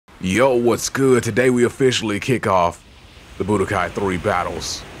Yo, what's good? Today we officially kick off the Budokai 3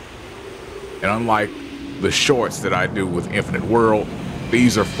 battles. And unlike the shorts that I do with Infinite World,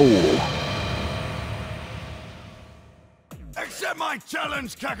 these are full. Accept my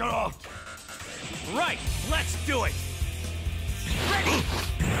challenge, Kakarot! Right, let's do it! Ready!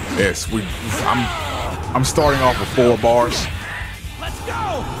 Yes, I'm starting off with 4 bars. Let's go!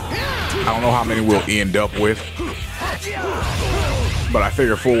 I don't know how many we'll end up with, but I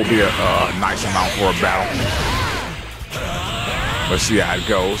figure 4 will be a nice amount for a battle. Let's see how it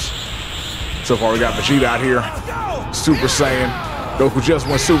goes. So far we got Vegeta out here, Super Saiyan. Goku just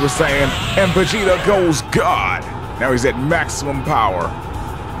went Super Saiyan, and Vegeta goes God. Now he's at maximum power.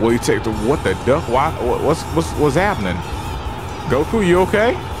 Will he take the what the duck? Why? What's happening? Goku, you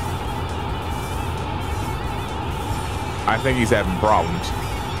okay? I think he's having problems.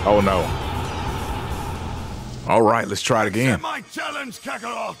 Oh no. All right, let's try it again. Accept my challenge,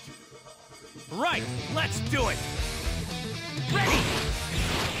 Kakarot! Right, let's do it! Ready!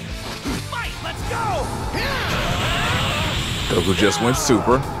 Fight, let's go! Goku just went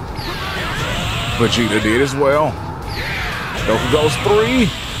Super. Vegeta did as well. Goku goes 3.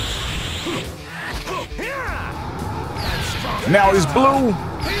 Now he's blue.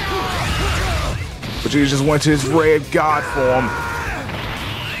 Vegeta just went to his red God form.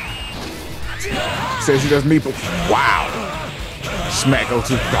 Says he doesn't need, but wow. Smack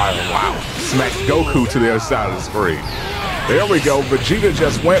Goku. Wow. Smack Goku to the other side of the screen. There we go. Vegeta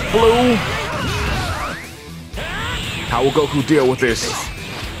just went blue. How will Goku deal with this?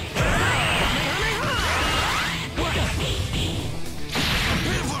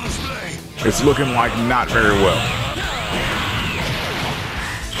 It's looking like not very well.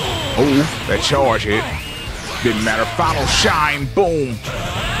 Oh, that charge hit. Didn't matter. Final shine. Boom.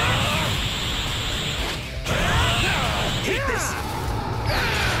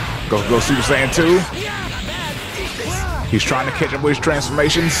 Goku goes Super Saiyan 2. He's trying to catch up with his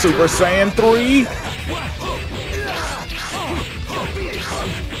transformation. Super Saiyan 3.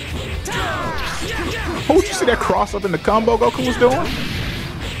 Oh, did you see that cross up in the combo Goku was doing?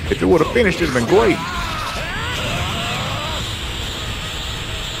 If it would have finished, it'd have been great.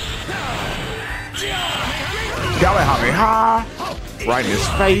 Kamehameha. Right in his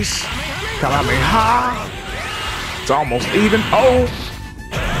face. Kamehameha. It's almost even. Oh.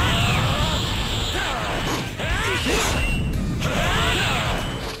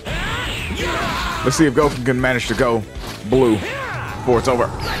 Let's see if Goku can manage to go blue before it's over.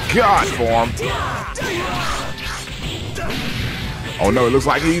 God form. Oh no, it looks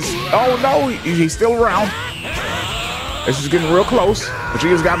like he's. Oh no, he's still around. This is getting real close.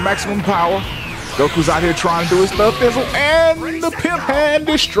 Vegeta's got maximum power. Goku's out here trying to do his love fizzle, and the pimp hand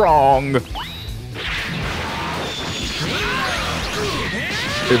is strong. If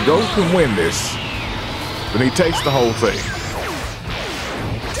Goku can win this, then he takes the whole thing.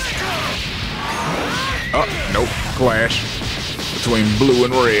 Nope, clash between blue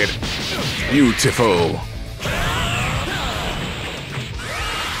and red. Beautiful.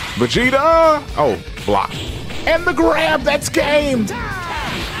 Vegeta! Oh, block. And the grab, that's game!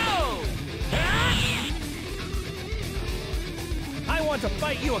 I want to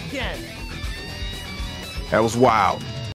fight you again! That was wild.